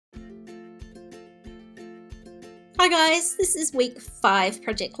Hi guys, this is week 5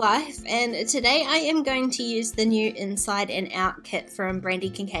 Project Life, and today I am going to use the new Inside and Out kit from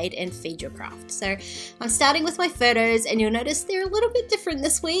Brandi, Kincaid and Feed Your Craft. So I'm starting with my photos, and you'll notice they're a little bit different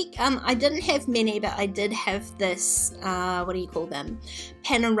this week. I didn't have many, but I did have this, what do you call them,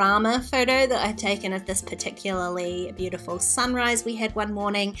 panorama photo that I'd taken of this particularly beautiful sunrise we had one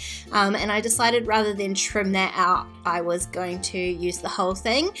morning, and I decided rather than trim that out, I was going to use the whole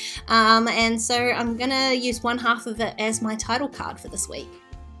thing, and so I'm gonna use one half of it as my title card for this week.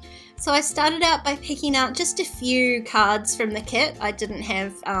 So I started out by picking out just a few cards from the kit. I didn't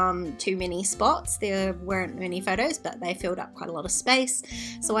have too many spots. There weren't many photos, but they filled up quite a lot of space.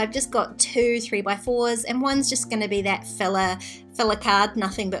 So I've just got 2 3x4s, and one's just going to be that filler card,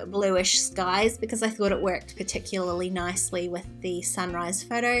 nothing but bluish skies, because I thought it worked particularly nicely with the sunrise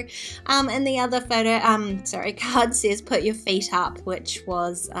photo. And the other card says put your feet up, which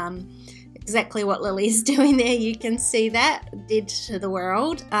was exactly what Lily's doing there. You can see that, dead to the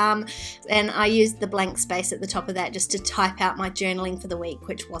world. And I used the blank space at the top of that just to type out my journaling for the week,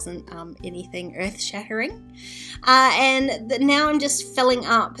 which wasn't anything earth-shattering. Now I'm just filling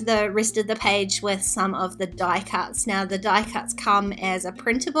up the rest of the page with some of the die cuts. Now the die cuts come as a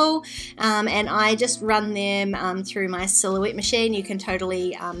printable, and I just run them through my silhouette machine. You can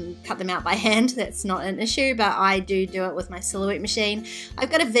totally cut them out by hand, that's not an issue, but I do it with my silhouette machine. I've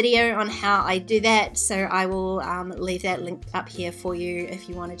got a video on how I do that, so I will leave that link up here for you if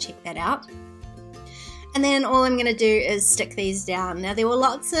you want to check that out. And then all I'm going to do is stick these down. Now there were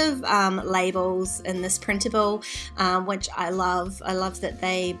lots of labels in this printable, which I love. I love that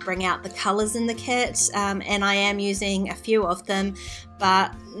they bring out the colours in the kit, and I am using a few of them,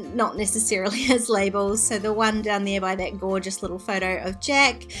 but not necessarily as labels. So the one down there by that gorgeous little photo of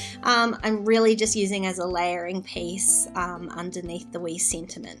Jack, I'm really just using as a layering piece underneath the wee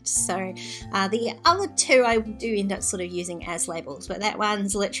sentiment. So the other two I do end up sort of using as labels, but that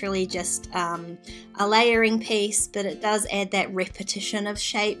one's literally just a layering piece, but it does add that repetition of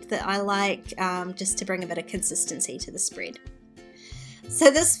shape that I like, just to bring a bit of consistency to the spread. So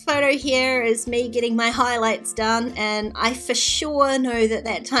this photo here is me getting my highlights done, and I for sure know that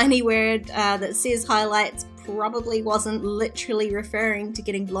that tiny word that says highlights probably wasn't literally referring to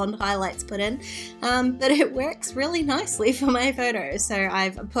getting blonde highlights put in, but it works really nicely for my photo, so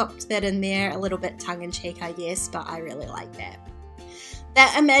I've popped that in there a little bit tongue-in-cheek, I guess, but I really like that.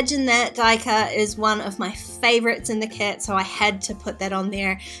 That Imagine That die cut is one of my favorites in the kit, so I had to put that on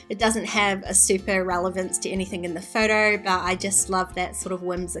there. It doesn't have a super relevance to anything in the photo, but I just love that sort of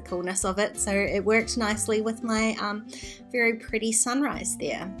whimsicalness of it, so it worked nicely with my very pretty sunrise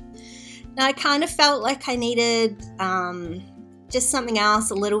there. Now I kind of felt like I needed just something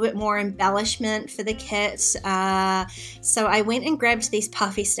else, a little bit more embellishment for the kit, so I went and grabbed these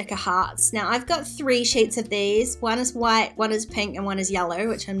puffy sticker hearts. Now I've got 3 sheets of these. One is white, one is pink, and one is yellow,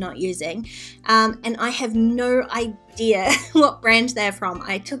 which I'm not using, and I have no idea what brand they're from.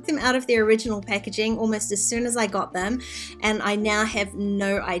 I took them out of their original packaging almost as soon as I got them, and I now have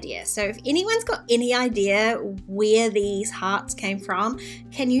no idea. So if anyone's got any idea where these hearts came from,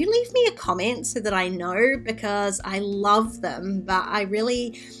 can you leave me a comment so that I know, because I love them, but I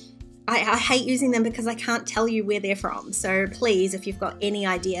hate using them because I can't tell you where they're from. So please, if you've got any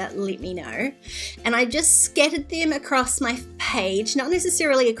idea, let me know. And I just scattered them across my page, not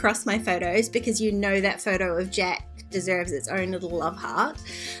necessarily across my photos, because you know that photo of Jack deserves its own little love heart,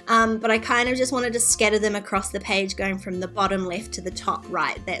 but I kind of just wanted to scatter them across the page, going from the bottom left to the top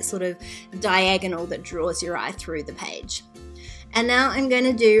right, that sort of diagonal that draws your eye through the page. And now I'm going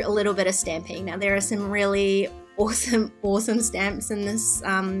to do a little bit of stamping. Now there are some really awesome stamps in this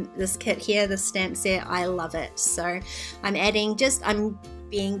this kit here, the stamp set. I love it. So I'm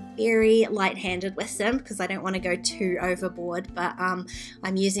being very light-handed with them because I don't want to go too overboard, but I'm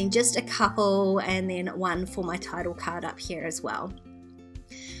using just a couple, and then one for my title card up here as well.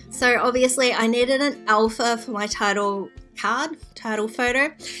 So obviously I needed an alpha for my title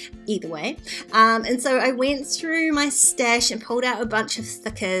photo, either way, and so I went through my stash and pulled out a bunch of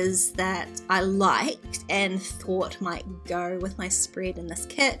stickers that I liked and thought might go with my spread in this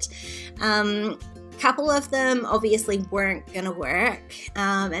kit. Couple of them obviously weren't gonna work,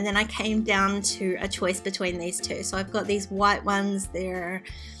 and then I came down to a choice between these two. So I've got these white ones. They're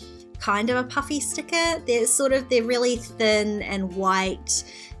kind of a puffy sticker. They're really thin and white,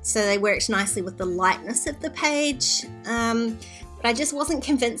 so they worked nicely with the lightness of the page, but I just wasn't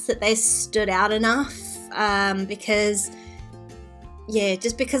convinced that they stood out enough, because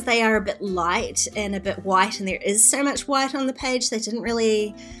they are a bit light and a bit white, and there is so much white on the page, they didn't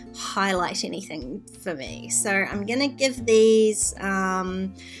really highlight anything for me. So I'm gonna give these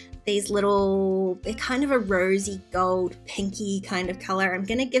these little, they're kind of a rosy gold, pinky kind of color. I'm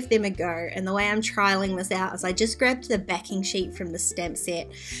gonna give them a go, and the way I'm trialing this out is I just grabbed the backing sheet from the stamp set,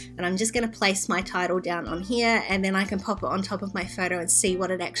 and I'm just gonna place my title down on here, and then I can pop it on top of my photo and see what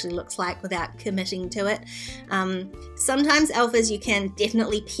it actually looks like without committing to it. Sometimes alphas, you can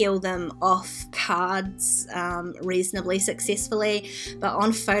definitely peel them off cards reasonably successfully, but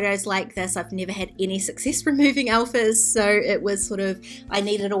on photos like this, I've never had any success removing alphas, so it was sort of, I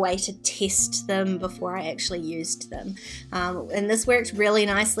needed a way to test them before I actually used them. And this worked really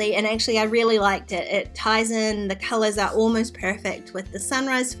nicely, and actually I really liked it. It ties in, the colors are almost perfect with the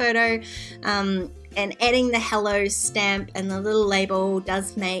sunrise photo, and adding the hello stamp and the little label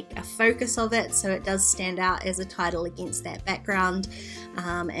does make a focus of it, so it does stand out as a title against that background.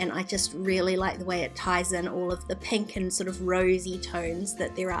 And I just really like the way it ties in all of the pink and sort of rosy tones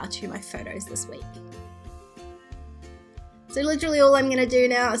that there are to my photos this week. So literally all I'm going to do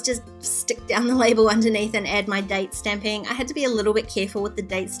now is just stick down the label underneath and add my date stamping. I had to be a little bit careful with the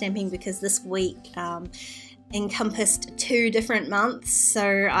date stamping because this week encompassed 2 different months, so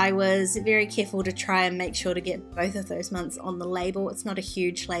I was very careful to try and make sure to get both of those months on the label. It's not a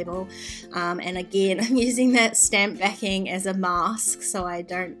huge label, and again I'm using that stamp backing as a mask so I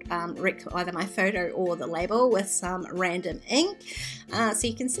don't wreck either my photo or the label with some random ink. So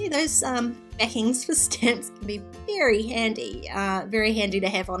you can see those backings for stamps can be very handy to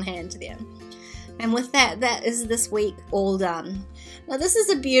have on hand there. And with that, that is this week all done. Now this is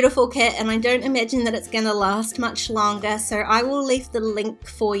a beautiful kit, and I don't imagine that it's going to last much longer, so I will leave the link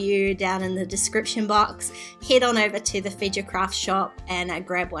for you down in the description box. Head on over to the Feed Your Craft shop and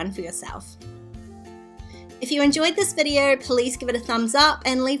grab one for yourself. If you enjoyed this video, please give it a thumbs up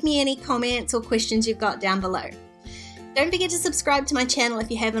and leave me any comments or questions you've got down below. Don't forget to subscribe to my channel if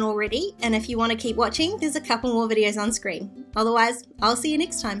you haven't already, and if you want to keep watching, there's a couple more videos on screen. Otherwise, I'll see you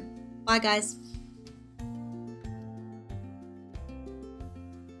next time. Bye guys.